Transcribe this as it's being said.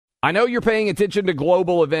I know you're paying attention to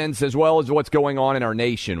global events as well as what's going on in our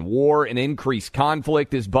nation. War and increased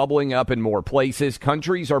conflict is bubbling up in more places.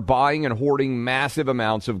 Countries are buying and hoarding massive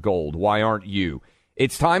amounts of gold. Why aren't you?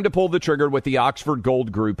 It's time to pull the trigger with the Oxford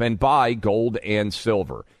Gold Group and buy gold and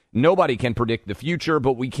silver. Nobody can predict the future,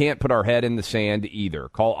 but we can't put our head in the sand either.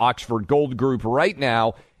 Call Oxford Gold Group right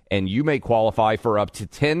now, and you may qualify for up to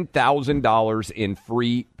 $10,000 in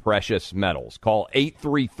free precious metals. Call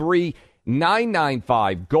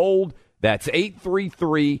 833-995-GOLD. That's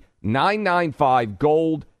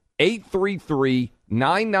 833-995-GOLD,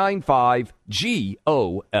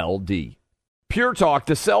 833-995-GOLD. Pure Talk,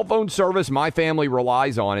 the cell phone service my family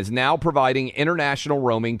relies on, is now providing international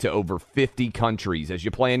roaming to over 50 countries. As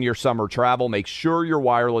you plan your summer travel, make sure your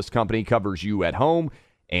wireless company covers you at home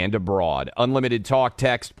and abroad. Unlimited talk,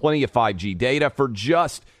 text, plenty of 5G data for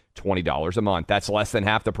just $20 a month. That's less than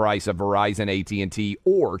half the price of Verizon, AT&T,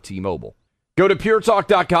 or T-Mobile. Go to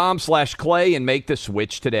puretalk.com/Clay and make the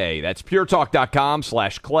switch today. That's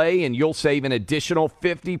puretalk.com/Clay, and you'll save an additional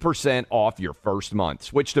 50% off your first month.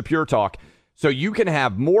 Switch to Pure Talk so you can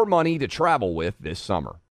have more money to travel with this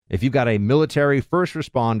summer. If you've got a military, first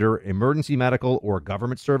responder, emergency medical, or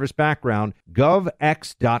government service background,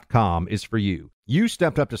 GovX.com is for you. You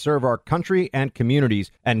stepped up to serve our country and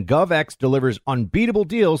communities, and GovX delivers unbeatable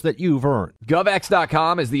deals that you've earned.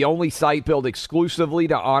 GovX.com is the only site built exclusively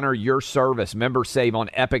to honor your service. Members save on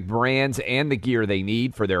epic brands and the gear they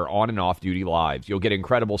need for their on- and off-duty lives. You'll get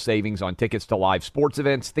incredible savings on tickets to live sports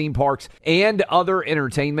events, theme parks, and other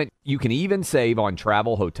entertainment. You can even save on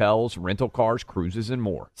travel, hotels, rental cars, cruises, and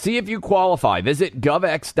more. See if you qualify. Visit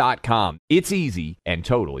GovX.com. It's easy and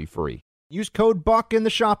totally free. Use code BUCK in the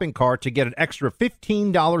shopping cart to get an extra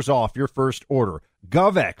 $15 off your first order.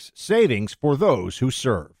 GovX, savings for those who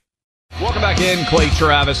serve. Welcome back in, Clay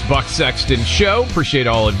Travis, Buck Sexton Show. Appreciate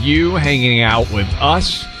all of you hanging out with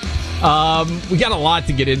us. We got a lot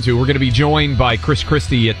to get into. We're going to be joined by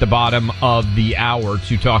Christie at the bottom of the hour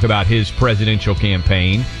to talk about his presidential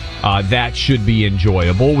campaign. That should be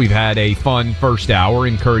enjoyable. We've had a fun first hour.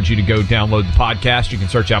 Encourage you to go download the podcast. You can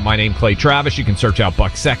search out my name, Clay Travis. You can search out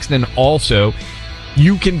Buck Sexton. Also,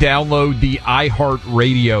 you can download the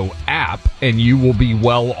iHeartRadio app, and you will be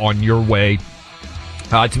well on your way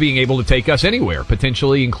to being able to take us anywhere,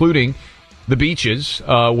 potentially including the beaches,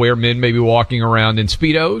 where men may be walking around in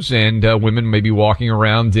Speedos and women may be walking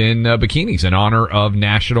around in bikinis in honor of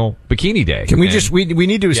National Bikini Day. Can we we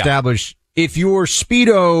need to establish... If your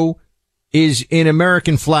Speedo is in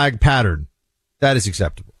American flag pattern, that is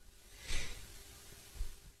acceptable.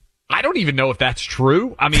 I don't even know if that's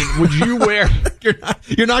true. I mean, would you wear...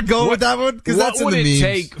 You're not going with that one? Because that's in the memes. What would it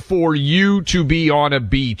take for you to be on a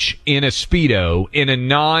beach in a Speedo in a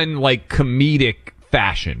comedic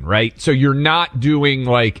fashion, right? So you're not doing,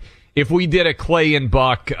 if we did a Clay and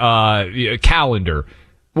Buck calendar,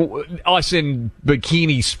 us in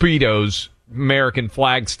bikini Speedos... American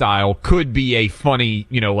flag style could be a funny,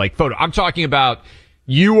 photo. I'm talking about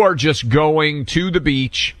you are just going to the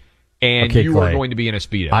beach and you Clay, are going to be in a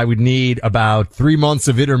Speedo. I would need about 3 months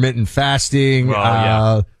of intermittent fasting,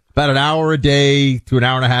 about an hour a day to an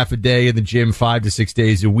hour and a half a day in the gym, 5 to 6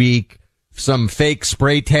 days a week. Some fake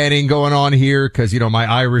spray tanning going on here because,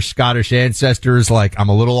 my Irish, Scottish ancestors, I'm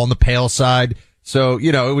a little on the pale side. So,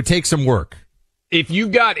 it would take some work. If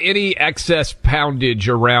you've got any excess poundage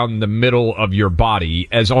around the middle of your body,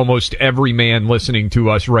 as almost every man listening to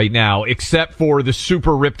us right now, except for the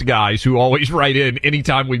super ripped guys who always write in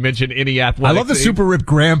anytime we mention any athletic I love the thing. super ripped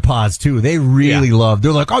grandpas, too. They really love.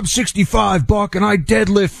 They're like, I'm 65, Buck, and I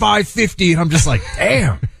deadlift 550. And I'm just like,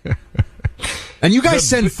 damn. And you guys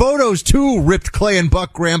send photos, too, ripped Clay and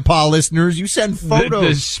Buck grandpa listeners. You send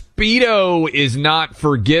photos. The Speedo is not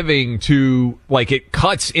forgiving to, it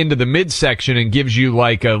cuts into the midsection and gives you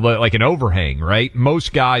an overhang, right?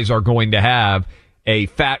 Most guys are going to have a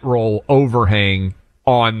fat roll overhang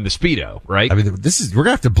on the Speedo, right? I mean, we're going to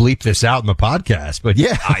have to bleep this out in the podcast, but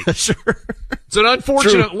yeah, sure. It's an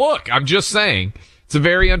unfortunate look. I'm just saying. It's a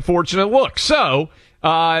very unfortunate look. So,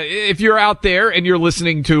 if you're out there and you're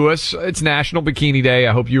listening to us, it's National Bikini Day.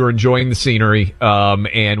 I hope you are enjoying the scenery.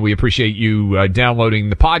 And we appreciate you downloading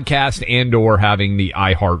the podcast and or having the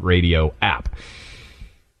iHeartRadio app.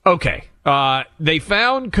 Okay. They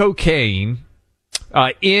found cocaine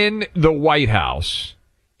in the White House.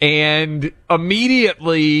 And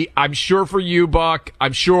immediately, I'm sure for you, Buck,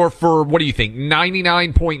 I'm sure for, what do you think,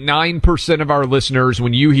 99.9% of our listeners,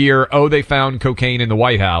 when you hear, they found cocaine in the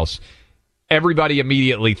White House, everybody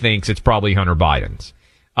immediately thinks it's probably Hunter Biden's.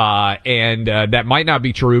 And that might not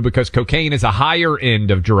be true because cocaine is a higher end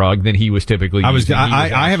of drug than he was typically using.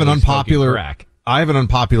 I have an unpopular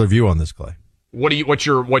view on this, Clay. What's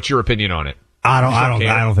your opinion on it? I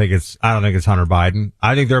don't think it's Hunter Biden.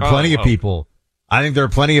 I think there are plenty of people. I think there are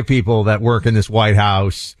plenty of people that work in this White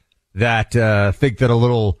House that think that a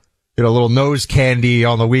little nose candy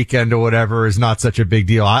on the weekend or whatever is not such a big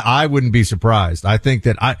deal. I wouldn't be surprised. I think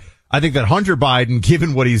that Hunter Biden,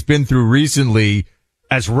 given what he's been through recently,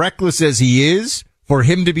 as reckless as he is, for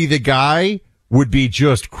him to be the guy would be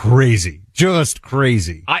just crazy. Just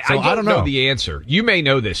crazy. I don't know the answer. You may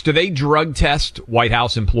know this. Do they drug test White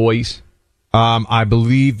House employees? I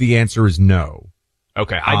believe the answer is no.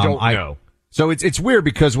 Okay, I don't know. So it's weird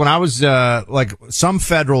because when I was like some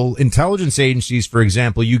federal intelligence agencies, for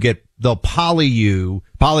example, they'll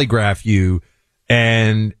polygraph you,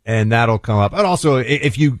 and that'll come up. And also,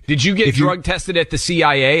 if you get drug tested at the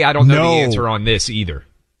CIA, I don't know the answer on this either.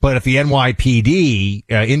 But at the NYPD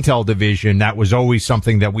Intel division, that was always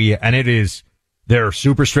something that they're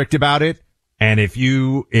super strict about it. And if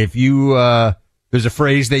you there's a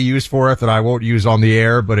phrase they use for it that I won't use on the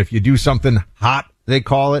air, but if you do something hot, they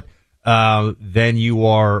call it, then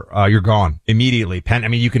you're gone immediately.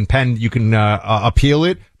 You can appeal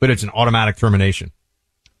it, but it's an automatic termination.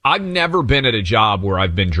 I've never been at a job where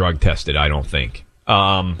I've been drug tested, I don't think.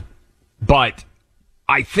 But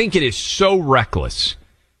I think it is so reckless.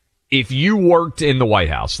 If you worked in the White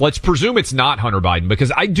House, let's presume it's not Hunter Biden, because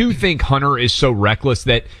I do think Hunter is so reckless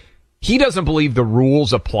that he doesn't believe the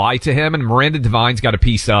rules apply to him. And Miranda Devine's got a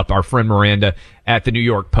piece up, our friend Miranda, at the New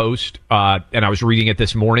York Post, and I was reading it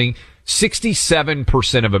this morning.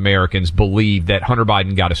 67% of Americans believe that Hunter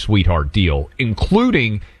Biden got a sweetheart deal,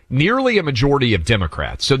 including nearly a majority of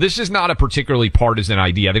Democrats. So this is not a particularly partisan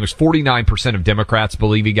idea. I think it was 49% of Democrats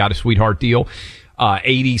believe he got a sweetheart deal.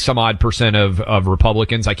 80 some odd percent of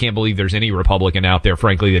Republicans. I can't believe there's any Republican out there,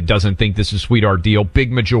 frankly, that doesn't think this is a sweetheart deal.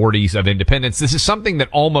 Big majorities of independents. This is something that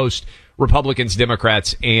almost Republicans,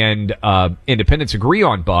 Democrats, and independents agree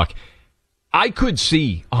on, Buck. I could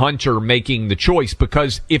see Hunter making the choice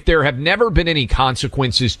because if there have never been any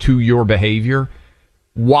consequences to your behavior,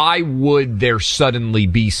 why would there suddenly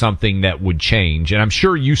be something that would change? And I'm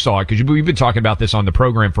sure you saw it because we've been talking about this on the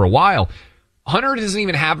program for a while. Hunter doesn't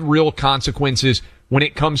even have real consequences when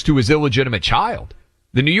it comes to his illegitimate child.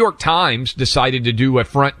 The New York Times decided to do a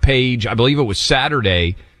front page, I believe it was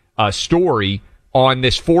Saturday, story on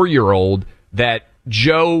this 4-year-old that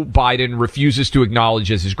Joe Biden refuses to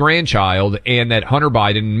acknowledge as his grandchild and that Hunter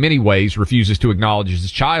Biden in many ways refuses to acknowledge as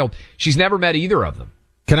his child. She's never met either of them.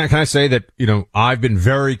 Can I say that, I've been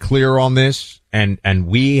very clear on this and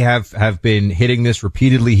we have been hitting this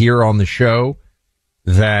repeatedly here on the show,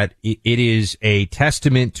 that it is a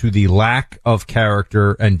testament to the lack of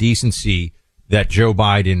character and decency that Joe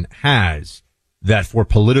Biden has, that for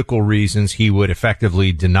political reasons he would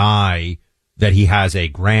effectively deny that he has a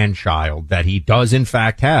grandchild that he does in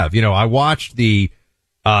fact have. I watched the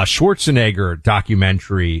Schwarzenegger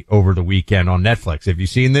documentary over the weekend on Netflix. Have you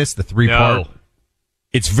seen this? The 3-part? No.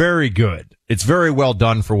 It's very good. It's very well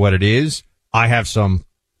done for what it is. I have some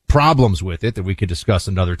problems with it that we could discuss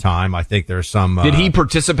another time. I think there's some. Did he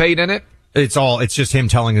participate in it? It's just him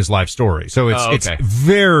telling his life story. So it's okay.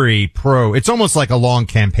 very pro. It's almost like a long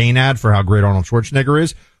campaign ad for how great Arnold Schwarzenegger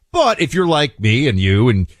is. But if you're like me and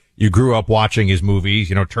you grew up watching his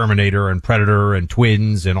movies, Terminator and Predator and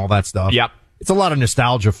Twins and all that stuff. Yep. It's a lot of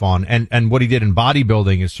nostalgia fun. And what he did in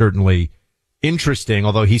bodybuilding is certainly interesting,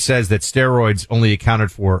 although he says that steroids only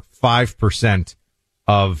accounted for 5%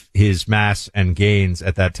 of his mass and gains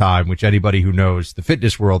at that time, which anybody who knows the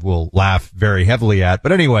fitness world will laugh very heavily at.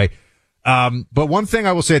 But anyway, but one thing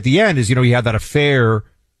I will say at the end is, he had that affair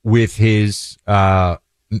with his,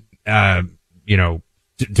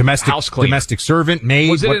 domestic servant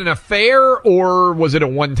maid. Was it an affair or was it a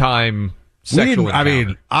one-time sexual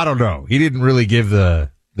encounter? I don't know. He didn't really give the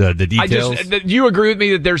details. Do you agree with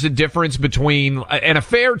me that there's a difference between an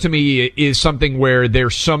affair? To me is something where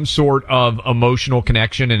there's some sort of emotional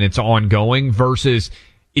connection and it's ongoing, versus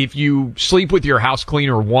if you sleep with your house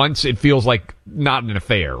cleaner once, it feels like not an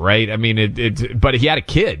affair, right? But he had a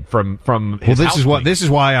kid from his house. This is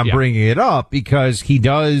why I'm bringing it up, because he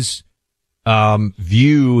does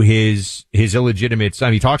view his illegitimate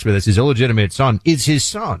son. He talks about this. His illegitimate son is his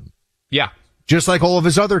son. Yeah. Just like all of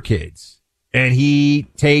his other kids. And he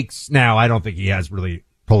takes, now I don't think he has really,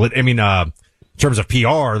 in terms of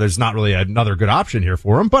PR, there's not really another good option here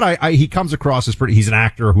for him, but he comes across as he's an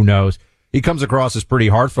actor, who knows. He comes across as pretty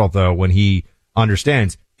heartfelt though when he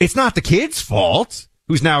understands it's not the kid's fault,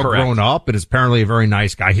 who's now grown up and is apparently a very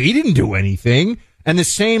nice guy. He didn't do anything. And the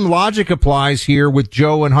same logic applies here with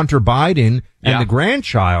Joe and Hunter Biden and the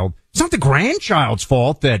grandchild. It's not the grandchild's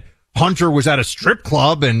fault that Hunter was at a strip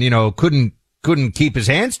club and, couldn't keep his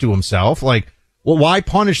hands to himself. Like, Well, why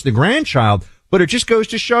punish the grandchild? But it just goes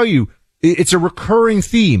to show you, it's a recurring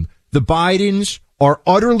theme. The Bidens are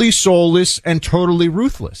utterly soulless and totally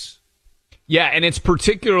ruthless. Yeah, and it's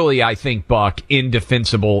particularly, I think, Buck,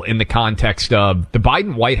 indefensible in the context of the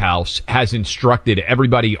Biden White House has instructed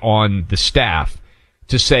everybody on the staff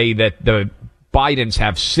to say that the Bidens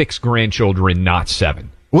have 6 grandchildren, not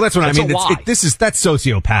 7. Well, that's what I mean. That's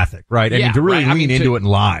sociopathic, right? I mean, to really lean into it and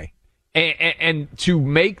lie. And to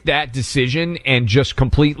make that decision and just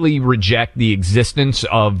completely reject the existence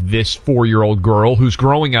of this 4-year-old girl who's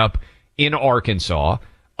growing up in Arkansas,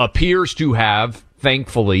 appears to have,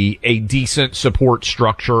 thankfully, a decent support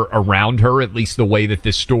structure around her, at least the way that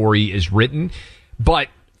this story is written. But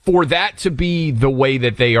for that to be the way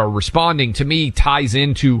that they are responding, to me, ties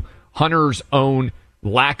into Hunter's own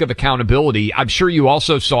lack of accountability. I'm sure you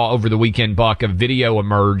also saw over the weekend, Buck, a video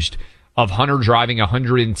emerged of Hunter driving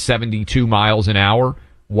 172 miles an hour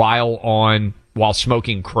while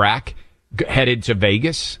smoking crack, headed to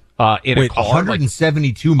Vegas in a car.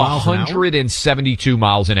 172 miles an hour? 172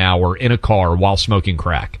 miles an hour in a car while smoking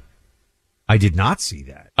crack. I did not see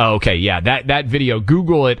that. Okay, yeah, that video,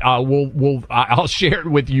 Google it. I'll share it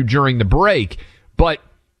with you during the break. But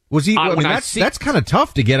was he? That's kind of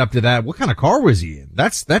tough to get up to that. What kind of car was he in?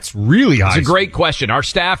 That's really high. It's a great question. Our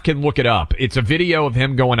staff can look it up. It's a video of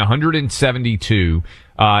him going 172.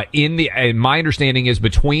 My understanding is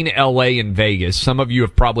between L.A. and Vegas. Some of you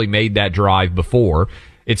have probably made that drive before.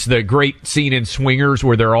 It's the great scene in Swingers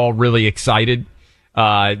where they're all really excited.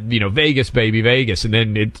 Vegas, baby, Vegas. And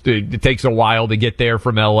then it takes a while to get there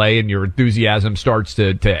from L.A. and your enthusiasm starts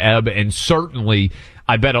to ebb. And certainly,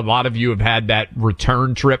 I bet a lot of you have had that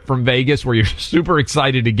return trip from Vegas where you're super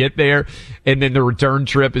excited to get there. And then the return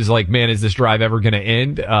trip is like, man, is this drive ever going to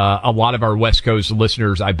end? A lot of our West Coast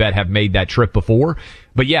listeners, I bet, have made that trip before.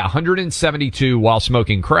 But yeah, 172 while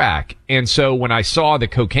smoking crack. And so when I saw the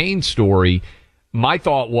cocaine story, my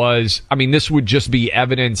thought was, this would just be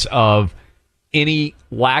evidence of any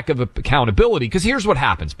lack of accountability. Because here's what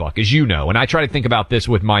happens, Buck, as you know, and I try to think about this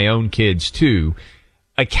with my own kids too.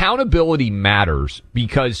 Accountability matters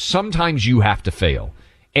because sometimes you have to fail.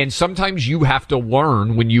 And sometimes you have to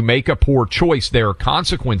learn when you make a poor choice, there are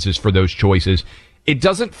consequences for those choices. It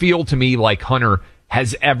doesn't feel to me like Hunter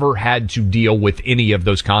has ever had to deal with any of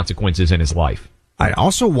those consequences in his life. I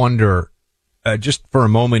also wonder, just for a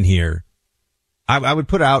moment here, I would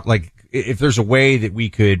put out, like, if there's a way that we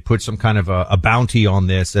could put some kind of a bounty on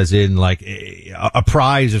this, as in like a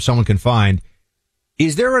prize if someone can find.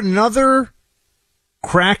 Is there another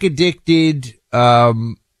crack addicted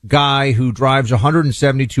guy who drives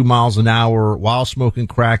 172 miles an hour while smoking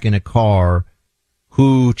crack in a car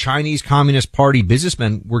who Chinese Communist Party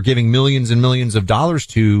businessmen were giving millions and millions of dollars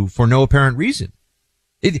to for no apparent reason?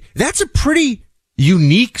 That's a pretty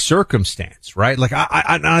unique circumstance, right? Like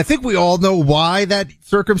I think we all know why that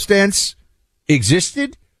circumstance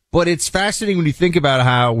existed, but it's fascinating when you think about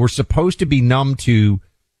how we're supposed to be numb to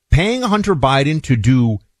paying Hunter Biden to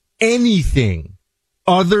do anything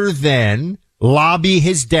other than lobby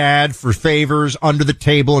his dad for favors under the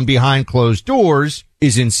table and behind closed doors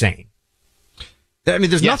is insane.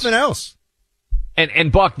 There's nothing else.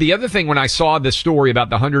 And Buck, the other thing when I saw this story about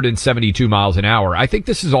the 172 miles an hour, I think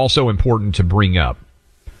this is also important to bring up.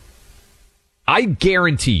 I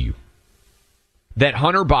guarantee you that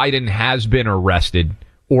Hunter Biden has been arrested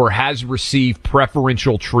or has received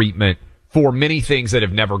preferential treatment for many things that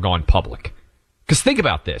have never gone public. Because think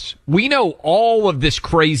about this. We know all of this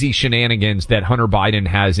crazy shenanigans that Hunter Biden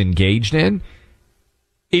has engaged in.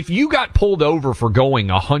 If you got pulled over for going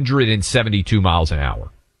 172 miles an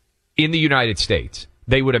hour in the United States,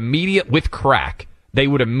 they would immediately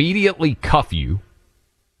cuff you.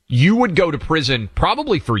 You would go to prison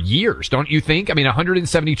probably for years, don't you think?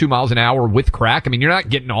 172 miles an hour with crack. You're not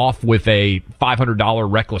getting off with a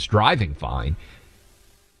 $500 reckless driving fine.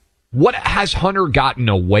 What has Hunter gotten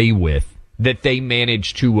away with that they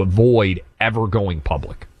managed to avoid ever going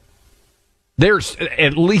public? There's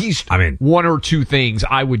at least one or two things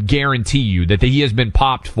I would guarantee you that he has been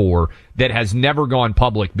popped for that has never gone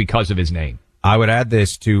public because of his name. I would add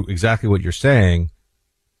this to exactly what you're saying.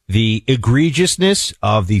 The egregiousness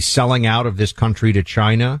of the selling out of this country to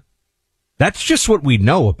China, that's just what we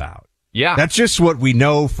know about. Yeah. That's just what we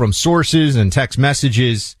know from sources and text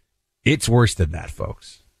messages. It's worse than that,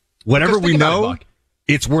 folks. Whatever we know,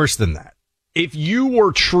 it's worse than that. If you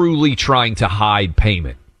were truly trying to hide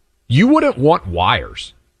payment, you wouldn't want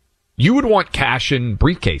wires. You would want cash in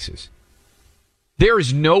briefcases. There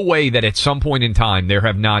is no way that at some point in time there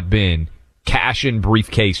have not been cash in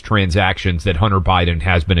briefcase transactions that Hunter Biden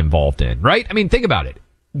has been involved in, right? Think about it.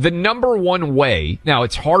 the number one way, now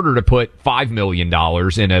it's harder to put $5 million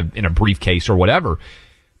in a briefcase or whatever,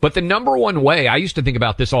 but the number one way, I used to think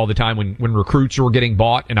about this all the time when recruits were getting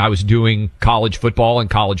bought and I was doing college football and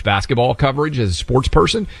college basketball coverage as a sports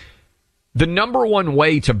person. The number one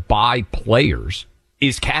way to buy players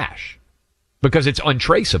is cash because it's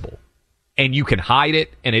untraceable and you can hide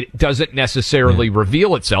it and it doesn't necessarily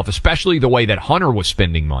reveal itself, especially the way that Hunter was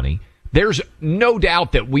spending money. There's no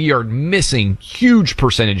doubt that we are missing huge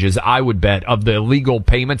percentages, I would bet, of the illegal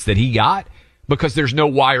payments that he got because there's no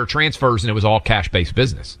wire transfers and it was all cash-based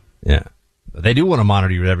business. Yeah. They do want to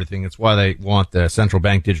monitor everything. It's why they want the central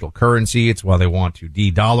bank digital currency. It's why they want to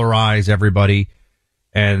de-dollarize everybody.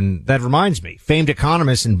 And that reminds me, famed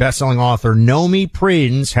economist and best-selling author Nomi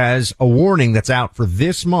Prinz has a warning that's out for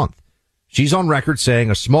this month. She's on record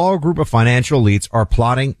saying a small group of financial elites are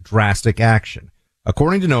plotting drastic action.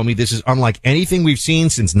 According to Nomi, this is unlike anything we've seen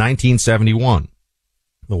since 1971.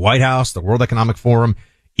 The White House, the World Economic Forum,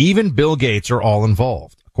 even Bill Gates are all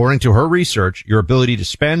involved. According to her research, your ability to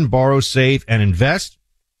spend, borrow, save, and invest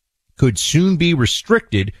could soon be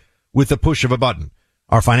restricted with the push of a button.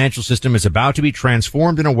 Our financial system is about to be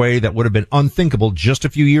transformed in a way that would have been unthinkable just a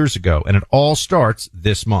few years ago, and it all starts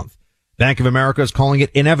this month. Bank of America is calling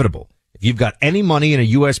it inevitable. If you've got any money in a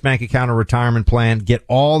U.S. bank account or retirement plan, get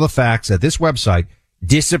all the facts at this website,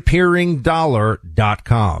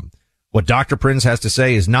 disappearingdollar.com. What Dr. Prinz has to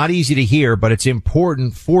say is not easy to hear, but it's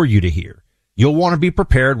important for you to hear. You'll want to be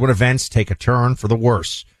prepared when events take a turn for the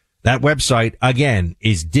worse. That website, again,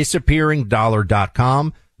 is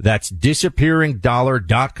disappearingdollar.com. That's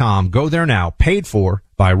disappearingdollar.com. Go there now. Paid for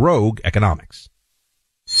by Rogue Economics.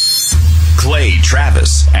 Clay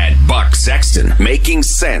Travis and Buck Sexton, making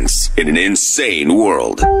sense in an insane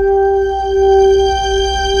world.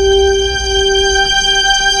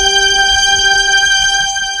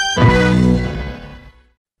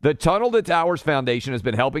 The Tunnel to Towers Foundation has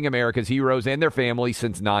been helping America's heroes and their families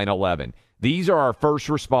since 9/11. These are our first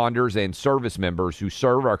responders and service members who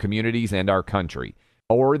serve our communities and our country,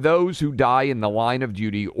 or those who die in the line of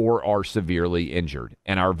duty or are severely injured,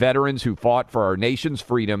 and our veterans who fought for our nation's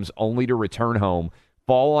freedoms only to return home,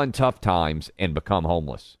 fall on tough times, and become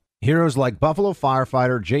homeless. Heroes like Buffalo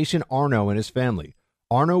firefighter Jason Arno and his family.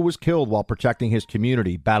 Arno was killed while protecting his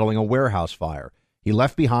community, battling a warehouse fire. He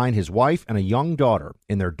left behind his wife and a young daughter.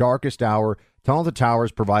 In their darkest hour, Tunnel to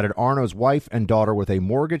Towers provided Arno's wife and daughter with a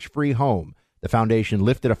mortgage-free home. The foundation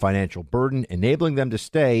lifted a financial burden, enabling them to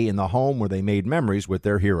stay in the home where they made memories with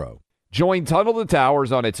their hero. Join Tunnel to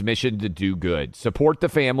Towers on its mission to do good. Support the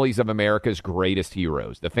families of America's greatest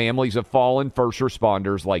heroes, the families of fallen first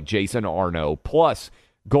responders like Jason Arno, plus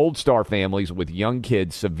Gold Star families with young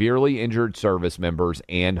kids, severely injured service members,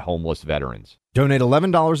 and homeless veterans. Donate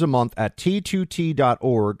 $11 a month at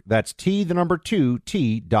T2T.org. That's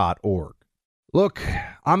T2T.org. Look,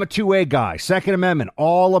 I'm a 2A guy. Second Amendment,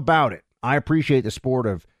 all about it. I appreciate the sport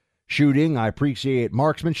of shooting. I appreciate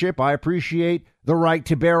marksmanship. I appreciate the right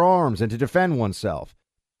to bear arms and to defend oneself.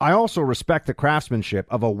 I also respect the craftsmanship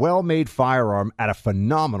of a well-made firearm at a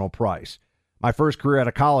phenomenal price. My first career out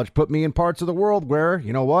of college put me in parts of the world where,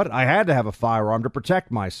 you know what, I had to have a firearm to protect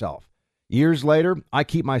myself. Years later, I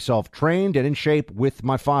keep myself trained and in shape with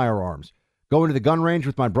my firearms. Going to the gun range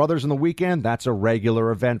with my brothers on the weekend, that's a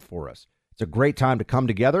regular event for us. It's a great time to come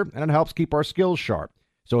together, and it helps keep our skills sharp.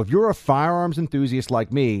 So if you're a firearms enthusiast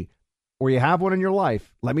like me, or you have one in your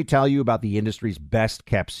life, let me tell you about the industry's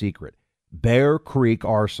best-kept secret, Bear Creek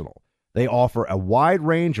Arsenal. They offer a wide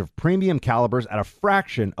range of premium calibers at a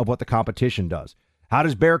fraction of what the competition does. How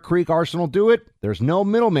does Bear Creek Arsenal do it? There's no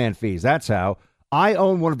middleman fees, that's how. I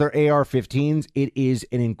own one of their AR-15s. It is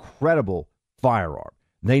an incredible firearm.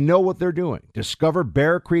 They know what they're doing. Discover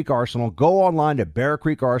Bear Creek Arsenal. Go online to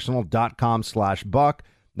bearcreekarsenal.com/buck.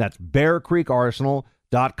 That's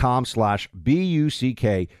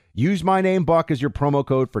bearcreekarsenal.com/BUCK. Use my name, Buck, as your promo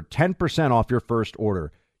code for 10% off your first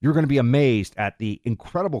order. You're going to be amazed at the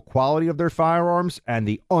incredible quality of their firearms and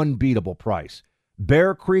the unbeatable price.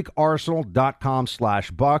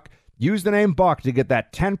 bearcreekarsenal.com/buck. Use the name Buck to get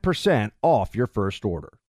that 10% off your first order.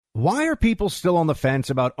 Why are people still on the fence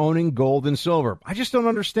about owning gold and silver? I just don't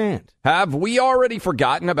understand. Have we already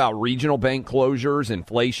forgotten about regional bank closures,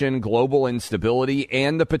 inflation, global instability,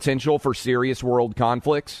 and the potential for serious world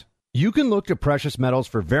conflicts? You can look to precious metals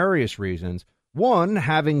for various reasons. 1,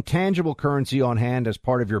 having tangible currency on hand as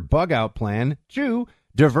part of your bug-out plan. 2,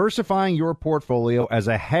 diversifying your portfolio as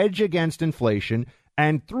a hedge against inflation.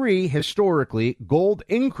 And 3, historically, gold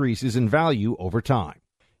increases in value over time.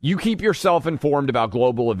 You keep yourself informed about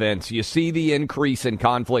global events. You see the increase in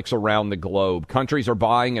conflicts around the globe. Countries are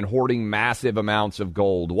buying and hoarding massive amounts of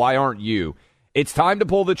gold. Why aren't you? It's time to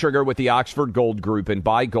pull the trigger with the Oxford Gold Group and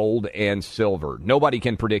buy gold and silver. Nobody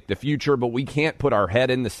can predict the future, but we can't put our head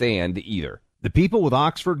in the sand either. The people with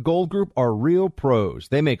Oxford Gold Group are real pros.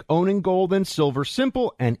 They make owning gold and silver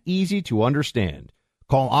simple and easy to understand.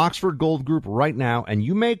 Call Oxford Gold Group right now, and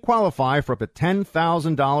you may qualify for up to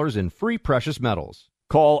 $10,000 in free precious metals.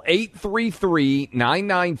 Call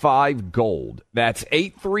 833-995-GOLD. That's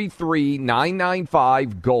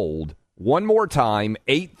 833-995-GOLD. One more time,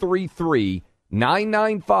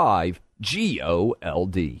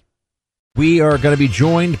 833-995-GOLD. We are going to be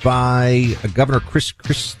joined by Governor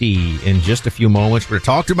Christie in just a few moments. We're going to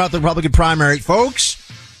talk about the Republican primary, folks.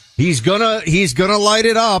 He's gonna light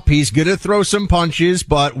it up. He's gonna throw some punches,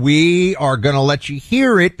 but we are gonna let you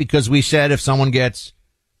hear it because we said if someone gets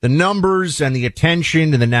the numbers and the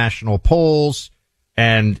attention in the national polls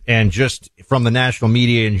and just from the national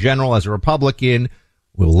media in general as a Republican,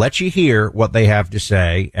 we'll let you hear what they have to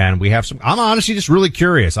say. And we have I'm honestly just really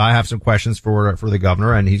curious. I have some questions for the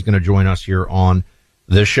governor, and he's going to join us here on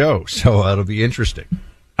the show. So that'll be interesting.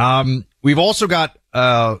 We've also got,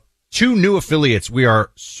 2 new affiliates we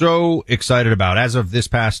are so excited about as of this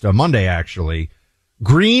past Monday, actually.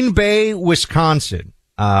 Green Bay, Wisconsin,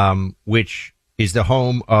 which is the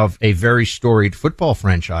home of a very storied football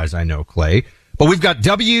franchise, I know, Clay. But we've got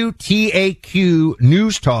WTAQ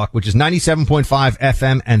News Talk, which is 97.5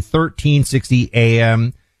 FM and 1360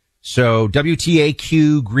 AM. So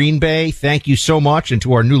WTAQ Green Bay, thank you so much. And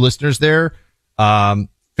to our new listeners there,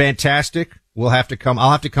 fantastic. I'll have to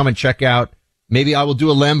come and check out. Maybe I will do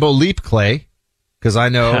a Lambeau Leap, Clay, because I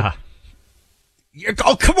know.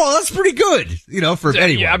 Oh, come on, that's pretty good. For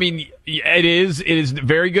anyone. Yeah, I mean, it is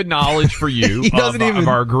very good knowledge for you of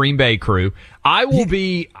our Green Bay crew. I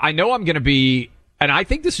know I'm going to be, and I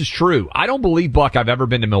think this is true. I don't believe, Buck, I've ever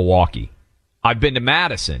been to Milwaukee. I've been to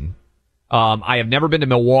Madison. I have never been to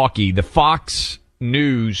Milwaukee. The Fox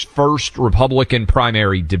News first Republican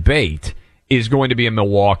primary debate is going to be in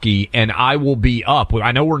Milwaukee, and I will be up.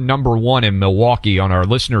 I know we're number 1 in Milwaukee on our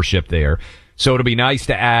listenership there, so it'll be nice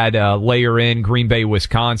to layer in Green Bay,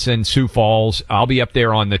 Wisconsin, Sioux Falls. I'll be up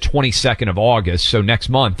there on the 22nd of August, so next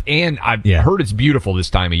month, and I've heard it's beautiful this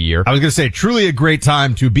time of year. I was going to say, truly a great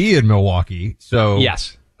time to be in Milwaukee. So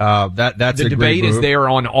yes, that's the debate is there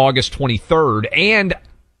on August 23rd, and a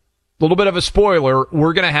little bit of a spoiler,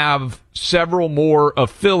 we're going to have several more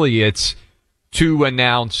affiliates to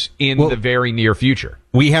announce in the very near future.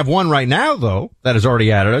 We have one right now, though, that has already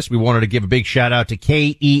added us. We wanted to give a big shout out to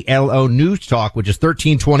KELO News Talk, which is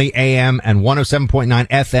 1320 AM and 107.9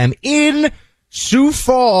 FM in Sioux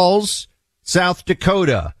Falls, South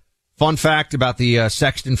Dakota. Fun fact about the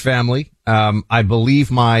Sexton family. I believe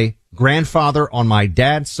my grandfather on my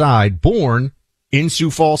dad's side born in Sioux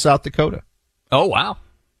Falls, South Dakota. Oh, wow.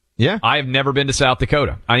 Yeah. I have never been to South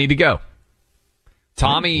Dakota. I need to go.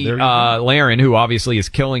 Tommy Laren, who obviously is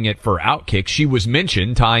killing it for Outkick, she was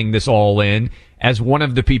mentioned, tying this all in, as one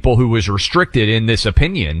of the people who was restricted in this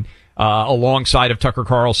opinion, alongside of Tucker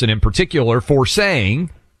Carlson in particular, for saying,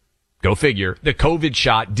 go figure, the COVID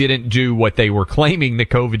shot didn't do what they were claiming the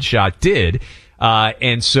COVID shot did.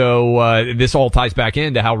 And so this all ties back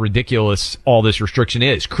into how ridiculous all this restriction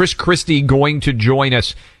is. Christie going to join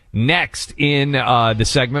us next in the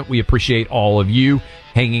segment. We appreciate all of you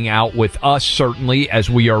hanging out with us, certainly, as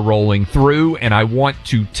we are rolling through. And I want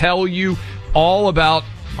to tell you all about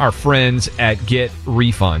our friends at Get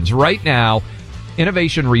Refunds. Right now,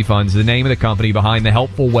 Innovation Refunds, the name of the company behind the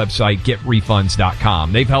helpful website,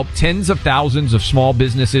 getrefunds.com. They've helped tens of thousands of small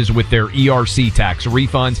businesses with their ERC tax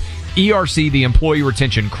refunds. ERC, the Employee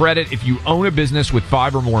Retention Credit. If you own a business with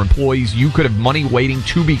 5 or more employees, you could have money waiting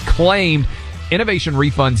to be claimed. Innovation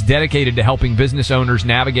Refunds, dedicated to helping business owners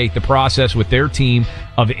navigate the process with their team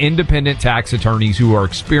of independent tax attorneys who are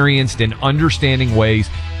experienced in understanding ways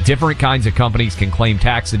different kinds of companies can claim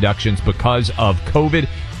tax deductions because of COVID.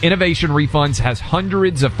 Innovation Refunds has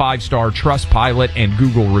hundreds of 5-star Trustpilot and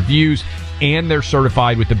Google reviews, and they're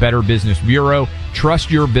certified with the Better Business Bureau. Trust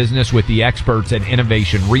your business with the experts at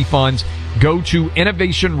Innovation Refunds. Go to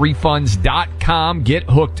innovationrefunds.com. Get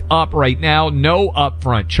hooked up right now. No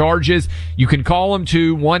upfront charges. You can call them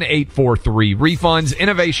to 1-843-REFUNDS.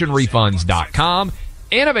 Innovationrefunds.com.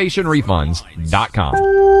 Innovationrefunds.com.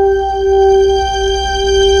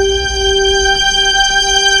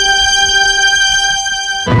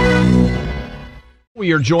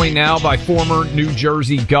 We are joined now by former New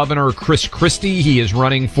Jersey Governor Chris Christie. He is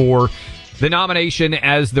running for the nomination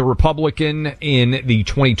as the Republican in the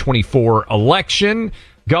 2024 election.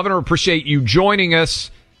 Governor, appreciate you joining us.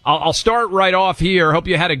 I'll start right off here. Hope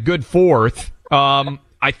you had a good 4th.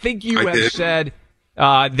 I think you have said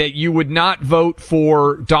that you would not vote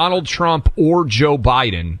for Donald Trump or Joe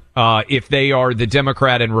Biden if they are the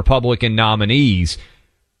Democrat and Republican nominees.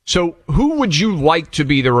 So who would you like to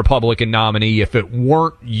be the Republican nominee if it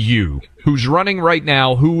weren't you? Who's running right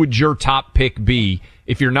now? Who would your top pick be?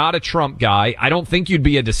 If you're not a Trump guy, I don't think you'd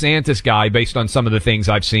be a DeSantis guy based on some of the things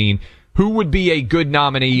I've seen. Who would be a good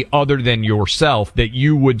nominee other than yourself that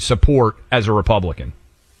you would support as a Republican?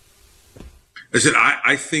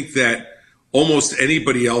 I think that almost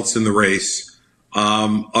anybody else in the race,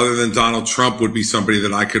 other than Donald Trump, would be somebody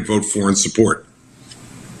that I could vote for and support.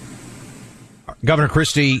 Governor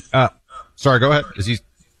Christie, sorry, go ahead.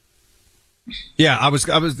 I was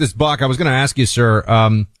going to ask you,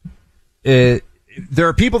 sir, there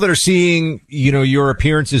are people that are seeing, your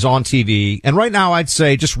appearances on TV. And right now, I'd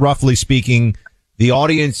say, just roughly speaking, the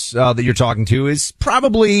audience that you're talking to is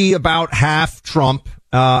probably about half Trump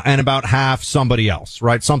and about half somebody else,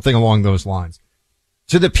 right? Something along those lines.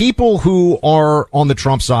 To the people who are on the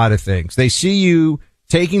Trump side of things, they see you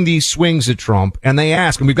taking these swings at Trump, and they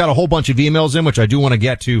ask, and we've got a whole bunch of emails in, which I do want to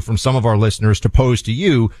get to from some of our listeners to pose to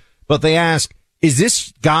you, but they ask, is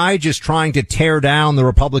this guy just trying to tear down the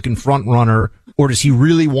Republican frontrunner, or does he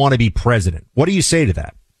really want to be president? What do you say to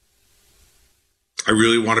that? I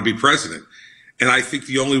really want to be president. And I think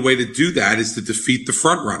the only way to do that is to defeat the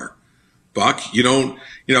frontrunner. Buck,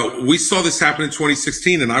 we saw this happen in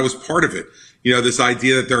 2016, and I was part of it. This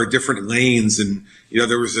idea that there are different lanes, and,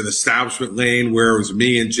 there was an establishment lane where it was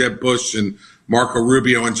me and Jeb Bush and Marco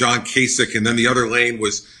Rubio and John Kasich, and then the other lane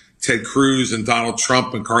was Ted Cruz and Donald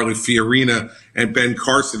Trump and Carly Fiorina and Ben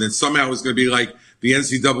Carson. And somehow it was going to be like the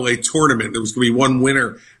NCAA tournament. There was going to be one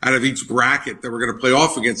winner out of each bracket that were going to play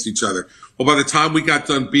off against each other. Well, by the time we got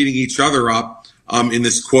done beating each other up in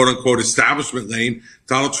this quote-unquote establishment lane,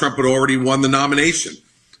 Donald Trump had already won the nomination.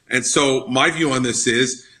 And so my view on this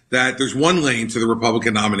is that there's one lane to the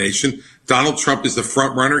Republican nomination. Donald Trump is the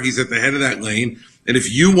front runner. He's at the head of that lane. And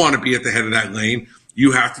if you want to be at the head of that lane,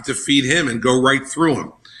 you have to defeat him and go right through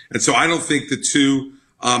him. And so I don't think the two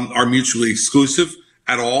are mutually exclusive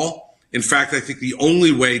at all. In fact, I think the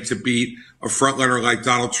only way to beat a frontrunner like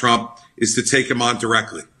Donald Trump is to take him on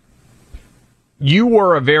directly. You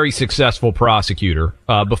were a very successful prosecutor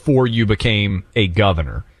before you became a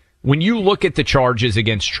governor. When you look at the charges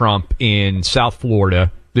against Trump in South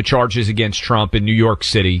Florida, the charges against Trump in New York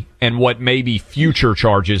City, and what may be future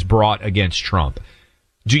charges brought against Trump,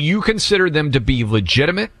 do you consider them to be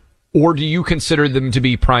legitimate, or do you consider them to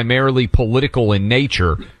be primarily political in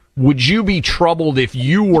nature? Would you be troubled if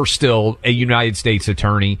you were still a United States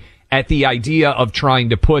attorney at the idea of trying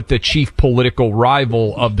to put the chief political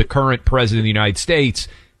rival of the current president of the United States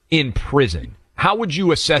in prison? How would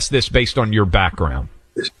you assess this based on your background?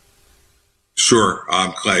 Sure,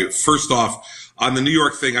 Clay. First off, on the New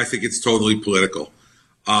York thing, I think it's totally political.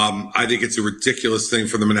 I think it's a ridiculous thing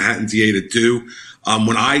for the Manhattan DA to do.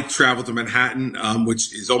 When I travel to Manhattan,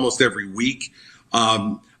 which is almost every week,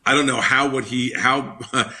 I don't know how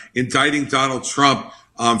indicting Donald Trump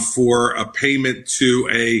for a payment to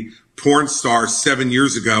a porn star 7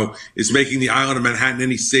 years ago is making the island of Manhattan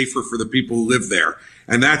any safer for the people who live there.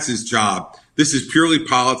 And that's his job. This is purely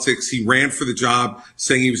politics. He ran for the job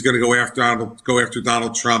saying he was going to go after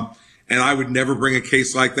Donald Trump. And I would never bring a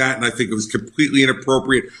case like that. And I think it was completely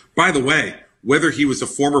inappropriate. By the way, whether he was a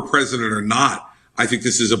former president or not, I think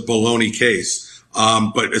this is a baloney case.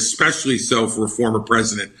 But especially so for a former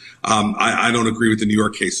president. I don't agree with the New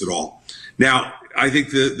York case at all. Now, I think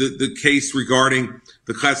the case regarding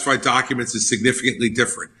the classified documents is significantly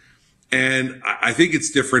different. And I think it's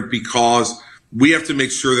different because we have to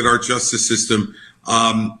make sure that our justice system,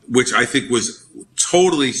 which I think was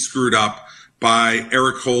totally screwed up by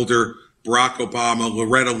Eric Holder, Barack Obama,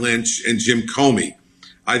 Loretta Lynch, and Jim Comey.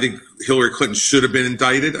 I think Hillary Clinton should have been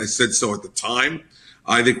indicted. I said so at the time.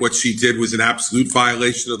 I think what she did was an absolute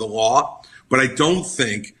violation of the law. But I don't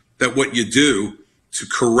think that what you do to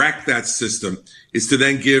correct that system is to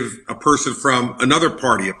then give a person from another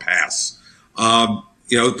party a pass.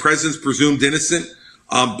 The president's presumed innocent.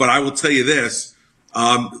 But I will tell you this,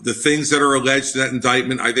 the things that are alleged in that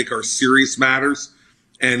indictment, I think are serious matters,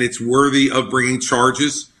 and it's worthy of bringing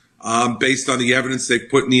charges based on the evidence they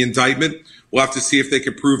put in the indictment. We'll have to see if they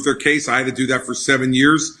can prove their case. I had to do that for 7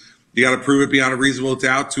 years. You got to prove it beyond a reasonable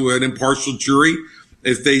doubt to an impartial jury.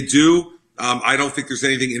 If they do, I don't think there's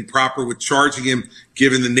anything improper with charging him,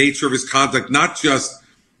 given the nature of his conduct, not just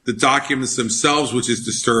the documents themselves, which is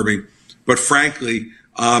disturbing, but frankly,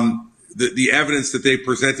 the evidence that they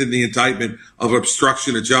presented in the indictment of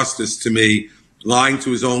obstruction of justice to me, lying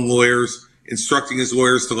to his own lawyers, instructing his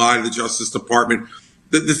lawyers to lie to the Justice Department.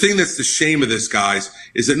 The thing that's the shame of this, guys,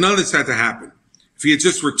 is that none of this had to happen. If he had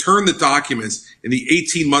just returned the documents in the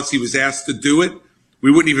 18 months he was asked to do it,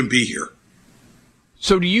 we wouldn't even be here.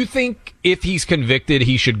 So do you think if he's convicted,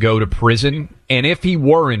 he should go to prison? And if he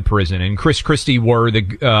were in prison and Christie were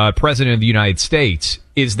the president of the United States,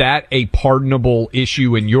 is that a pardonable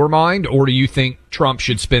issue in your mind? Or do you think Trump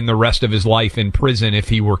should spend the rest of his life in prison if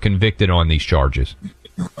he were convicted on these charges?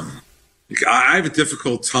 I have a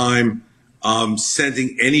difficult time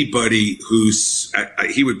sending anybody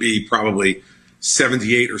he would be probably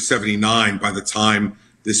 78 or 79 by the time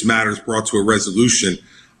this matter is brought to a resolution.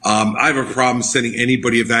 I have a problem sending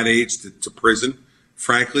anybody of that age to prison,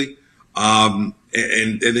 frankly. And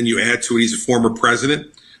then you add to it, he's a former president.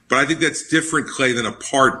 But I think that's different, Clay, than a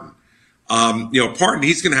pardon. Pardon,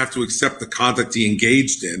 he's going to have to accept the conduct he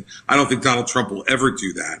engaged in. I don't think Donald Trump will ever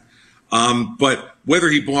do that. But whether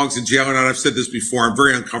he belongs in jail or not, I've said this before, I'm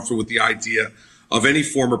very uncomfortable with the idea of any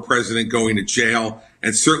former president going to jail,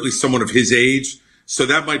 and certainly someone of his age. So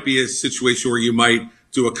that might be a situation where you might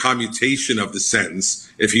do a commutation of the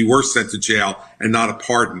sentence if he were sent to jail and not a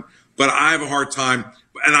pardon. But I have a hard time,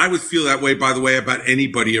 and I would feel that way, by the way, about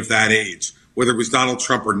anybody of that age, whether it was Donald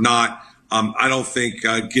Trump or not. I don't think,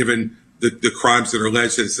 given the crimes that are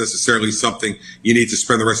alleged, that it's necessarily something you need to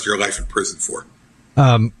spend the rest of your life in prison for.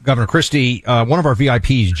 Governor Christie, one of our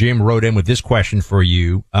VIPs, Jim, wrote in with this question for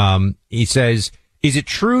you. He says, is it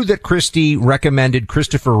true that Christie recommended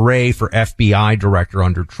Christopher Wray for FBI director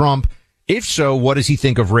under Trump? If so, what does he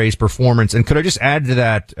think of Wray's performance? And could I just add to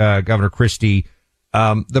that, Governor Christie,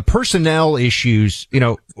 the personnel issues,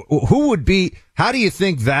 how do you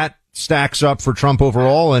think that stacks up for Trump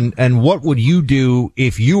overall? And what would you do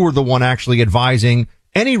if you were the one actually advising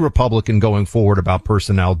any Republican going forward about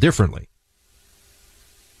personnel differently?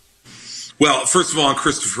 Well, first of all, on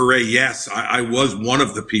Christopher Wray, yes, I was one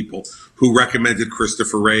of the people who recommended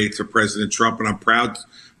Christopher Wray to President Trump, and I'm proud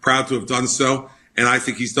to have done so. And I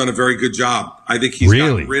think he's done a very good job. I think he's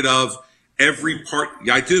gotten rid of every part.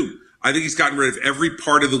 Yeah, I do. I think he's gotten rid of every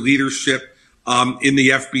part of the leadership in the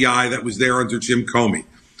FBI that was there under Jim Comey.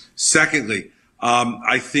 Secondly,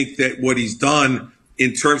 I think that what he's done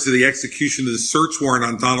in terms of the execution of the search warrant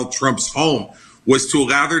on Donald Trump's home was to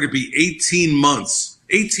allow there to be 18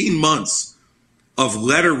 months of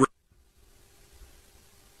letter.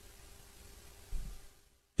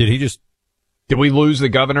 Did we lose the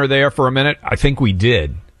governor there for a minute? I think we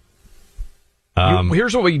did.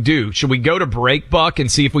 Here's what we do. Should we go to break, Buck, and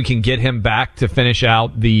see if we can get him back to finish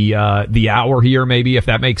out the hour here, maybe, if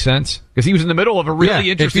that makes sense? Because he was in the middle of a really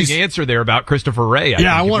interesting answer there about Christopher Wray.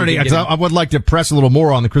 I would like to press a little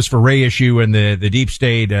more on the Christopher Wray issue and the deep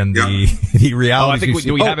state and the reality.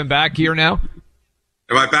 Do we have him back here now?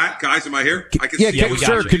 Am I back, guys? Am I here? I can see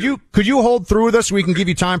sir. Could you hold through with us so we can give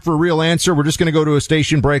you time for a real answer? We're just going to go to a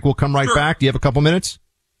station break. We'll come right back. Do you have a couple minutes?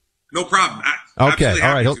 No problem. Okay.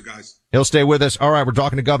 All right. He'll stay with us. All right. We're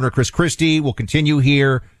talking to Governor Chris Christie. We'll continue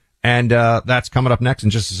here, and that's coming up next in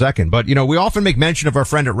just a second. But we often make mention of our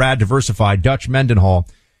friend at Rad Diversified, Dutch Mendenhall.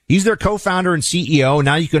 He's their co-founder and CEO.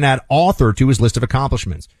 Now you can add author to his list of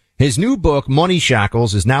accomplishments. His new book, Money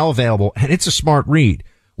Shackles, is now available, and it's a smart read.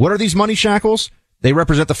 What are these money shackles? They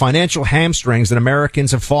represent the financial hamstrings that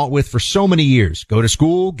Americans have fought with for so many years. Go to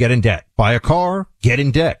school, get in debt. Buy a car, get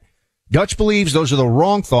in debt. Dutch believes those are the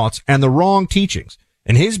wrong thoughts and the wrong teachings.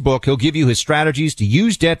 In his book, he'll give you his strategies to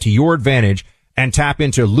use debt to your advantage and tap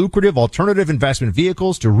into lucrative alternative investment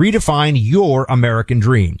vehicles to redefine your American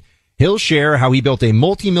dream. He'll share how he built a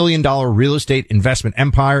multi-million-dollar real estate investment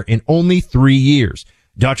empire in only 3 years.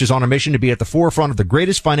 Dutch is on a mission to be at the forefront of the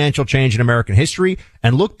greatest financial change in American history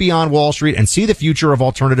and look beyond Wall Street and see the future of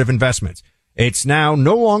alternative investments. It's now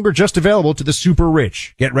no longer just available to the super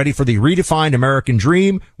rich. Get ready for the redefined American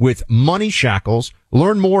dream with Money Shackles.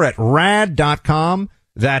 Learn more at rad.com.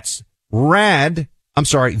 That's rad. I'm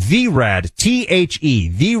sorry, the rad, T-H-E,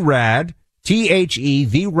 the rad, T-H-E,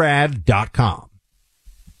 the rad.com.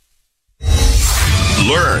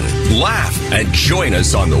 Learn, laugh, and join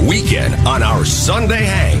us on the weekend on our Sunday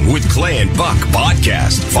Hang with Clay and Buck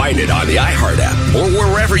podcast. Find it on the iHeart app or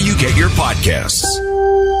wherever you get your podcasts.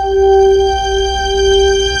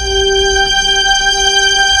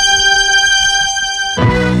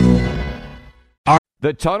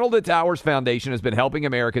 The Tunnel to Towers Foundation has been helping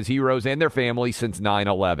America's heroes and their families since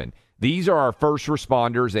 9/11. These are our first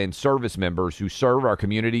responders and service members who serve our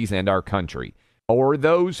communities and our country, or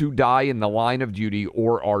those who die in the line of duty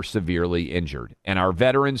or are severely injured, and our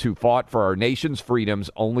veterans who fought for our nation's freedoms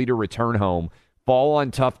only to return home, fall on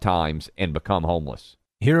tough times, and become homeless.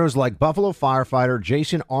 Heroes like Buffalo firefighter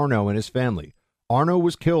Jason Arno and his family. Arno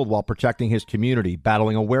was killed while protecting his community,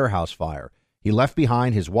 battling a warehouse fire. He left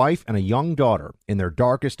behind his wife and a young daughter. In their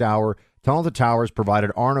darkest hour, Tunnel to Towers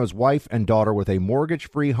provided Arno's wife and daughter with a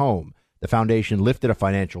mortgage-free home. The foundation lifted a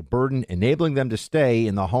financial burden, enabling them to stay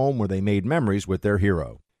in the home where they made memories with their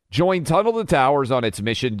hero. Join Tunnel to Towers on its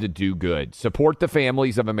mission to do good. Support the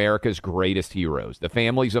families of America's greatest heroes, the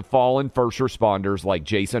families of fallen first responders like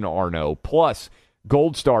Jason Arno, plus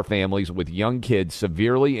Gold Star families with young kids,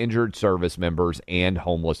 severely injured service members, and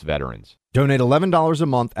homeless veterans. Donate $11 a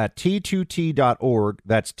month at T2T.org.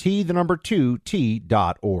 That's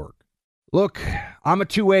T2T.org. Look, I'm a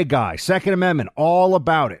 2A guy. Second Amendment, all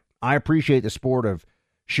about it. I appreciate the sport of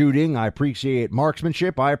shooting. I appreciate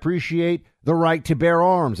marksmanship. I appreciate the right to bear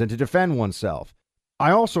arms and to defend oneself.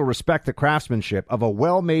 I also respect the craftsmanship of a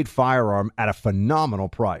well-made firearm at a phenomenal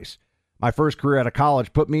price. My first career out of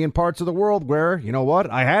college put me in parts of the world where, you know what,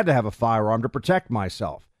 I had to have a firearm to protect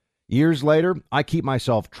myself. Years later, I keep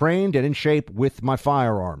myself trained and in shape with my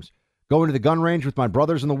firearms. Going to the gun range with my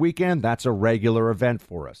brothers on the weekend, that's a regular event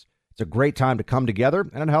for us. It's a great time to come together,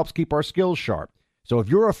 and it helps keep our skills sharp. So if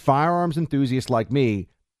you're a firearms enthusiast like me,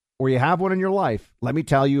 or you have one in your life, let me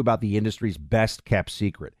tell you about the industry's best-kept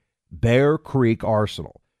secret, Bear Creek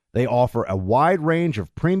Arsenal. They offer a wide range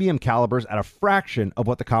of premium calibers at a fraction of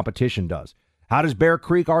what the competition does. How does Bear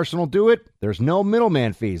Creek Arsenal do it? There's no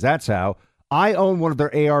middleman fees. That's how. I own one of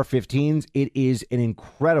their AR-15s. It is an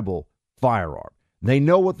incredible firearm. They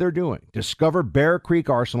know what they're doing. Discover Bear Creek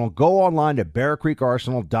Arsenal. Go online to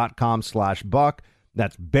bearcreekarsenal.com/buck.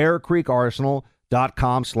 That's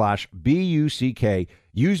bearcreekarsenal.com/BUCK.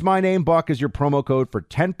 Use my name, Buck, as your promo code for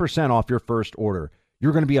 10% off your first order.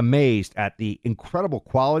 You're going to be amazed at the incredible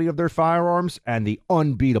quality of their firearms and the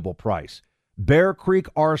unbeatable price.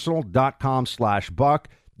 bearcreekarsenal.com/buck.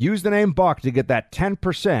 Use the name Buck to get that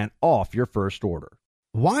 10% off your first order.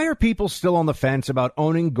 Why are people still on the fence about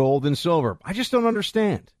owning gold and silver? I just don't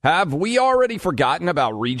understand. Have we already forgotten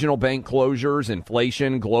about regional bank closures,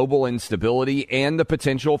 inflation, global instability, and the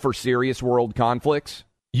potential for serious world conflicts?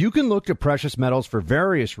 You can look to precious metals for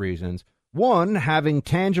various reasons. 1, having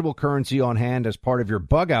tangible currency on hand as part of your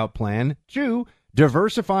bug-out plan. 2,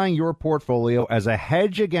 diversifying your portfolio as a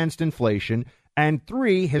hedge against inflation. And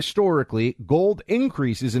 3, historically, gold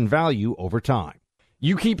increases in value over time.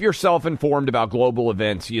 You keep yourself informed about global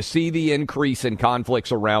events. You see the increase in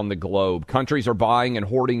conflicts around the globe. Countries are buying and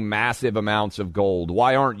hoarding massive amounts of gold.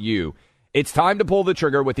 Why aren't you? It's time to pull the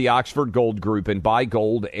trigger with the Oxford Gold Group and buy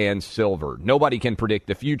gold and silver. Nobody can predict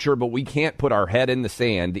the future, but we can't put our head in the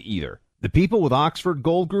sand either. The people with Oxford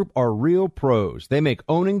Gold Group are real pros. They make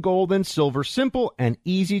owning gold and silver simple and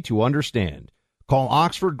easy to understand. Call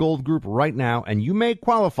Oxford Gold Group right now, and you may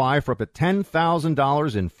qualify for up to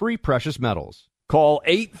 $10,000 in free precious metals. Call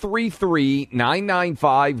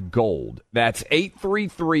 833-995-GOLD. That's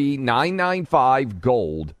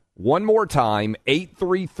 833-995-GOLD. One more time,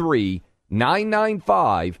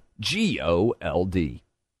 833-995-GOLD.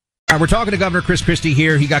 All right, we're talking to Governor Chris Christie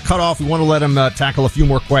here. He got cut off. We want to let him tackle a few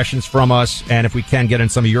more questions from us. And if we can get in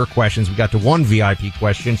some of your questions, we got to one VIP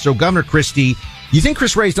question. So, Governor Christie, you think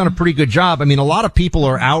Chris Wray's done a pretty good job? I mean, a lot of people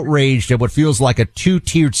are outraged at what feels like a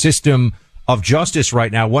two-tiered system of justice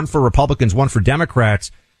right now, one for Republicans, one for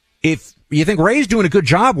Democrats. If you think Wray's doing a good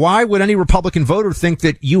job, why would any Republican voter think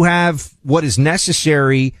that you have what is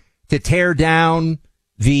necessary to tear down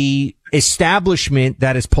the establishment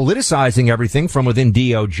that is politicizing everything from within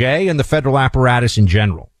DOJ and the federal apparatus in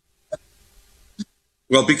general?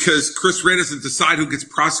 Well, because Chris Wray doesn't decide who gets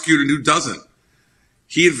prosecuted and who doesn't.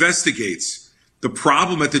 He investigates. The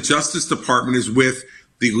problem at the Justice Department is with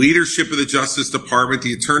the leadership of the Justice Department,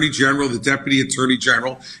 the Attorney General, the Deputy Attorney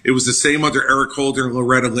General. It was the same under Eric Holder and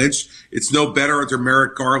Loretta Lynch. It's no better under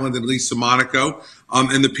Merrick Garland and Lisa Monaco,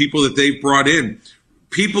 and the people that they've brought in.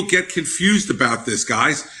 People get confused about this,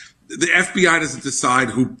 guys. The FBI doesn't decide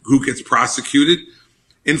who gets prosecuted.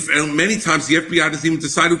 And many times the FBI doesn't even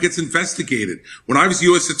decide who gets investigated. When I was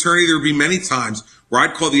U.S. Attorney, there would be many times where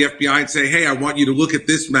I'd call the FBI and say, hey, I want you to look at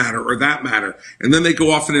this matter or that matter. And then they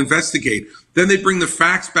go off and investigate. Then they bring the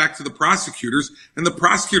facts back to the prosecutors, and the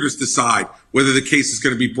prosecutors decide whether the case is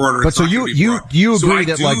going to be brought or not. But so you agree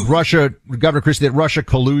that like Russia, Governor Christie, that Russia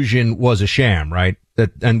collusion was a sham, right?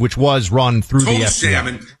 And which was run through the FBI.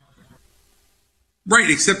 Sham. Right,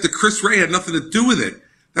 except that Chris Wray had nothing to do with it.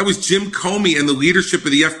 That was Jim Comey and the leadership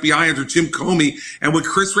of the FBI under Jim Comey. And when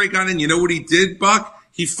Chris Wray got in, you know what he did, Buck?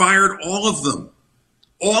 He fired all of them.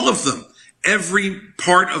 All of them. Every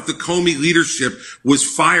part of the Comey leadership was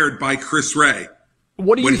fired by Chris Wray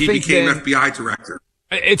when he became FBI director.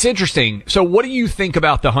 It's interesting. So what do you think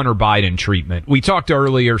about the Hunter Biden treatment? We talked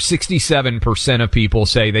earlier, 67% of people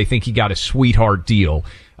say they think he got a sweetheart deal.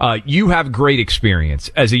 You have great experience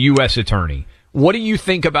as a U.S. attorney. What do you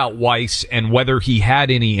think about Weiss and whether he had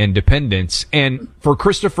any independence? And for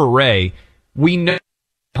Christopher Wray, we know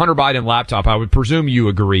Hunter Biden laptop, I would presume you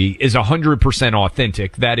agree, is 100%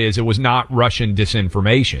 authentic. That is, it was not Russian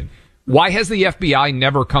disinformation. Why has the FBI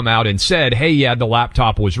never come out and said, hey, yeah, the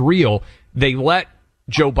laptop was real? They let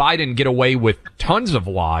Joe Biden get away with tons of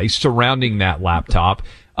lies surrounding that laptop.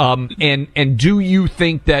 And do you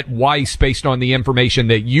think that Weiss, based on the information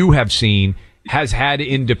that you have seen, has had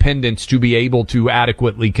independence to be able to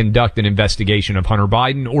adequately conduct an investigation of Hunter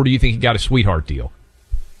Biden, or do you think he got a sweetheart deal?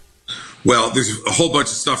 Well, there's a whole bunch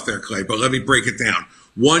of stuff there, Clay, but let me break it down.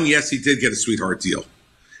 One, yes, he did get a sweetheart deal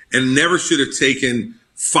and never should have taken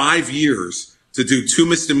 5 years to do 2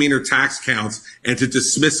 misdemeanor tax counts and to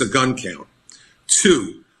dismiss a gun count.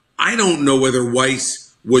 2, I don't know whether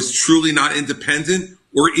Weiss was truly not independent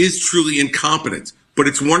or is truly incompetent, but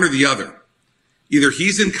it's one or the other. Either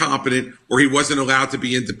he's incompetent or he wasn't allowed to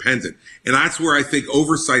be independent. And that's where I think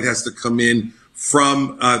oversight has to come in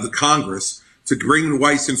from the Congress to bring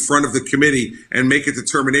Weiss in front of the committee and make a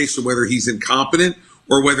determination whether he's incompetent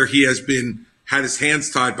or whether he has had his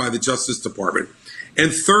hands tied by the Justice Department.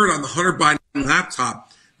 And third, on the Hunter Biden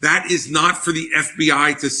laptop, that is not for the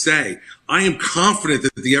FBI to say. I am confident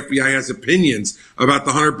that the FBI has opinions about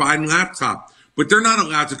the Hunter Biden laptop, but they're not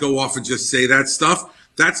allowed to go off and just say that stuff.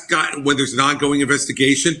 When there's an ongoing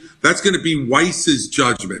investigation, that's going to be Weiss's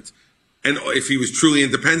judgment. And if he was truly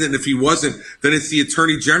independent, if he wasn't, then it's the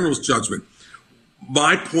Attorney General's judgment.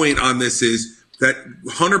 My point on this is that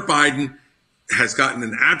Hunter Biden has gotten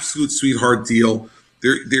an absolute sweetheart deal.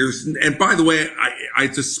 And by the way, I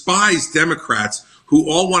despise Democrats who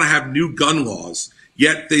all want to have new gun laws,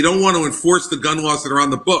 yet they don't want to enforce the gun laws that are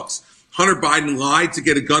on the books. Hunter Biden lied to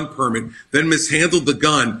get a gun permit, then mishandled the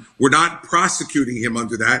gun. We're not prosecuting him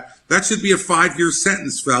under that. That should be a 5-year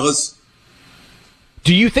sentence, fellas.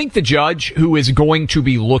 Do you think the judge who is going to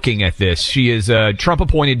be looking at this, she is a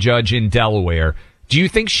Trump-appointed judge in Delaware, do you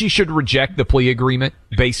think she should reject the plea agreement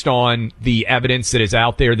based on the evidence that is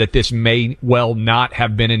out there that this may well not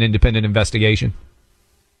have been an independent investigation?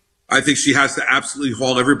 I think she has to absolutely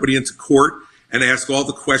haul everybody into court and ask all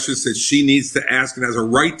the questions that she needs to ask and has a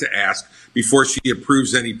right to ask before she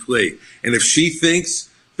approves any plea. And if she thinks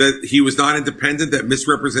that he was not independent, that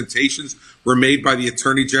misrepresentations were made by the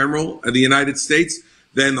Attorney General of the United States,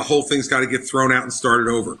 then the whole thing's got to get thrown out and started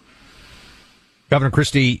over. Governor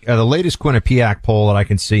Christie, the latest Quinnipiac poll that I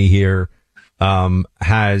can see here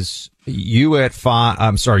has you at 5,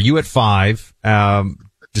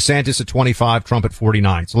 DeSantis at 25, Trump at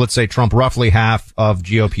 49. So let's say Trump roughly half of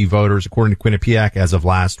GOP voters, according to Quinnipiac, as of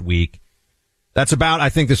last week. That's about, I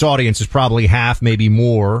think this audience is probably half, maybe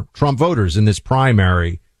more, Trump voters in this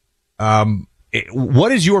primary.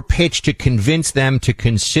 What is your pitch to convince them to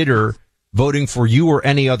consider voting for you or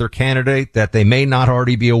any other candidate that they may not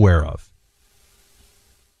already be aware of?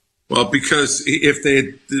 Well, because if they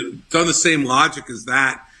had done the same logic as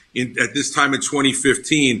that at this time in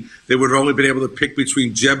 2015, they would have only been able to pick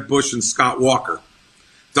between Jeb Bush and Scott Walker.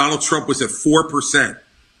 Donald Trump was at 4%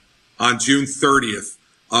 on June 30th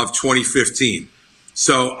of 2015.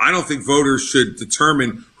 So I don't think voters should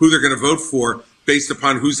determine who they're going to vote for based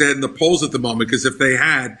upon who's ahead in the polls at the moment, because if they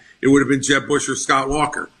had, it would have been Jeb Bush or Scott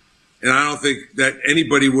Walker. And I don't think that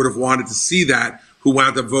anybody would have wanted to see that who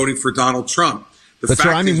wound up voting for Donald Trump. That's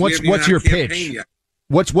right. I mean, what's your pitch?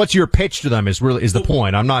 What's your pitch to them is the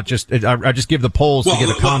point. I'm not just, I just give the polls to get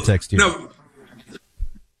a context here.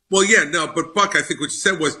 But Buck, I think what you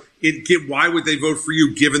said was, why would they vote for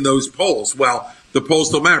you given those polls? Well, the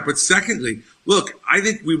polls don't matter. But secondly, look, I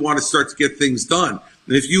think we want to start to get things done.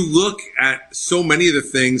 And if you look at so many of the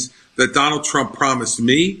things that Donald Trump promised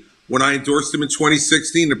me when I endorsed him in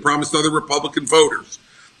 2016 and promised other Republican voters,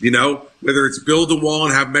 whether it's build a wall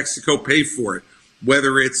and have Mexico pay for it,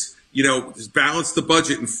 whether it's, balance the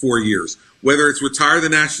budget in 4 years, whether it's retire the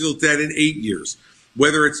national debt in 8 years,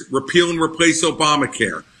 whether it's repeal and replace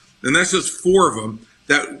Obamacare. And that's just 4 of them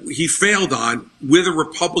that he failed on with a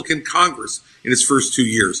Republican Congress in his first 2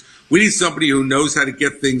 years. We need somebody who knows how to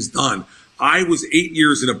get things done. I was 8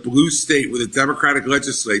 years in a blue state with a Democratic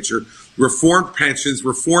legislature, reformed pensions,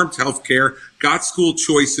 reformed health care, got school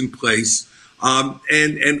choice in place,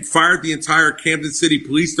 and fired the entire Camden City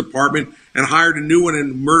Police Department and hired a new one,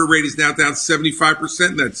 and murder rate is now down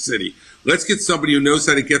 75% in that city. Let's get somebody who knows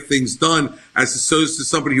how to get things done as opposed to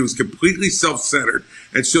somebody who is completely self-centered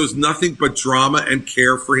and shows nothing but drama and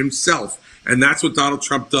care for himself. And that's what Donald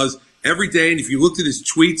Trump does every day. And if you looked at his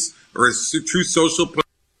tweets or his Truth Social posts,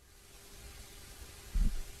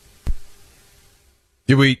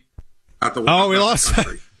 we lost.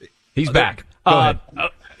 He's back.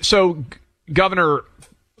 So, Governor,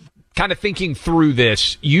 kind of thinking through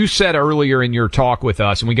this, you said earlier in your talk with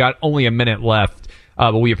us, and we got only a minute left,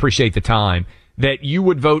 but we appreciate the time, that you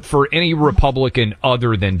would vote for any Republican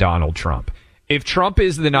other than Donald Trump. If Trump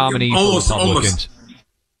is the nominee for Republicans,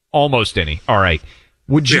 almost any. All right.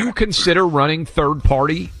 Would you consider running third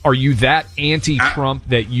party? Are you that anti-Trump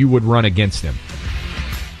that you would run against him?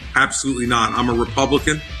 Absolutely not. I'm a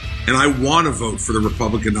Republican, and I want to vote for the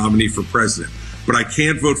Republican nominee for president, but I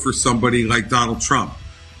can't vote for somebody like Donald Trump.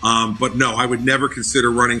 But no, I would never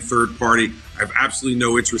consider running third party. I have absolutely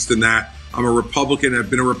no interest in that. I'm a Republican. I've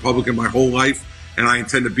been a Republican my whole life, and I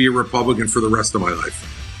intend to be a Republican for the rest of my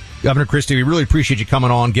life. Governor Christie, we really appreciate you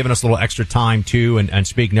coming on, giving us a little extra time, too, and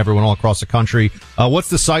speaking to everyone all across the country. What's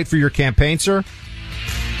the site for your campaign, sir?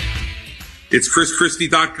 It's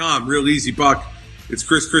chrischristie.com. Real easy, Buck. It's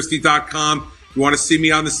chrischristie.com. If you want to see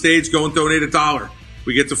me on the stage, go and donate $1.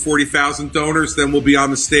 We get to 40,000 donors, then we'll be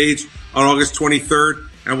on the stage on August 23rd,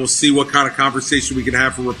 and we'll see what kind of conversation we can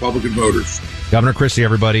have for Republican voters. Governor Christie,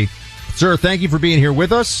 everybody. Sir, thank you for being here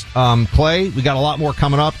with us. Clay, we got a lot more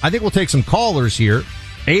coming up. I think we'll take some callers here.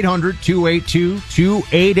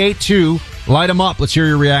 800-282-2882. Light them up. Let's hear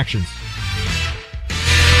your reactions.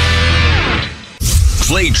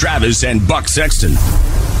 Clay Travis and Buck Sexton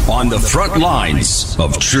on the front lines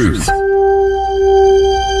of truth.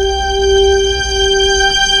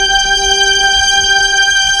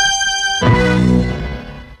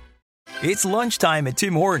 It's lunchtime at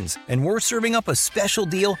Tim Hortons, and we're serving up a special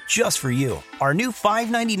deal just for you. Our new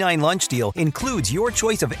 $5.99 lunch deal includes your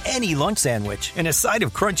choice of any lunch sandwich and a side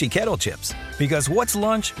of crunchy kettle chips. Because what's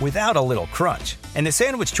lunch without a little crunch? And the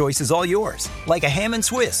sandwich choice is all yours, like a ham and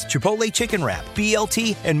Swiss, Chipotle chicken wrap,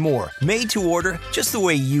 BLT, and more, made to order just the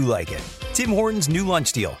way you like it. Tim Hortons' new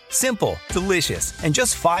lunch deal. Simple, delicious, and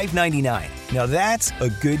just $5.99. Now that's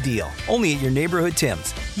a good deal. Only at your neighborhood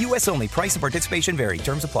Tim's. U.S. only. Price and participation vary.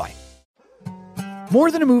 Terms apply. More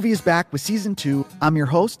Than a Movie is back with Season 2. I'm your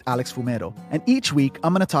host, Alex Fumero, and each week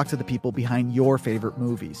I'm going to talk to the people behind your favorite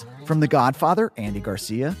movies. From The Godfather, Andy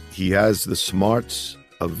Garcia. He has the smarts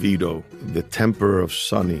of Vito, the temper of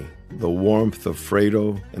Sonny, the warmth of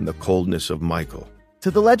Fredo, and the coldness of Michael. To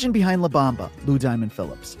the legend behind La Bamba, Lou Diamond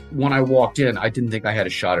Phillips. When I walked in, I didn't think I had a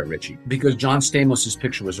shot at Richie because John Stamos'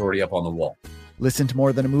 picture was already up on the wall. Listen to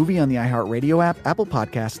More Than a Movie on the iHeartRadio app, Apple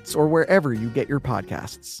Podcasts, or wherever you get your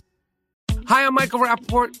podcasts. Hi, I'm Michael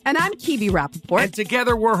Rappaport. And I'm Kibi Rappaport. And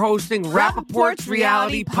together we're hosting Rappaport's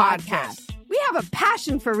Reality Podcast. We have a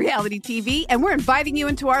passion for reality TV, and we're inviting you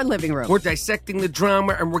into our living room. We're dissecting the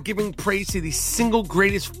drama, and we're giving praise to the single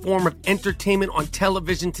greatest form of entertainment on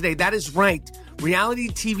television today. That is right. Reality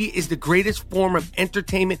TV is the greatest form of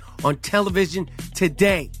entertainment on television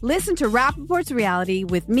today. Listen to Rappaport's Reality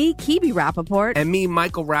with me, Kibi Rappaport. And me,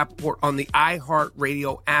 Michael Rappaport, on the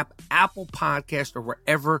iHeartRadio app, Apple Podcast, or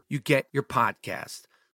wherever you get your podcast.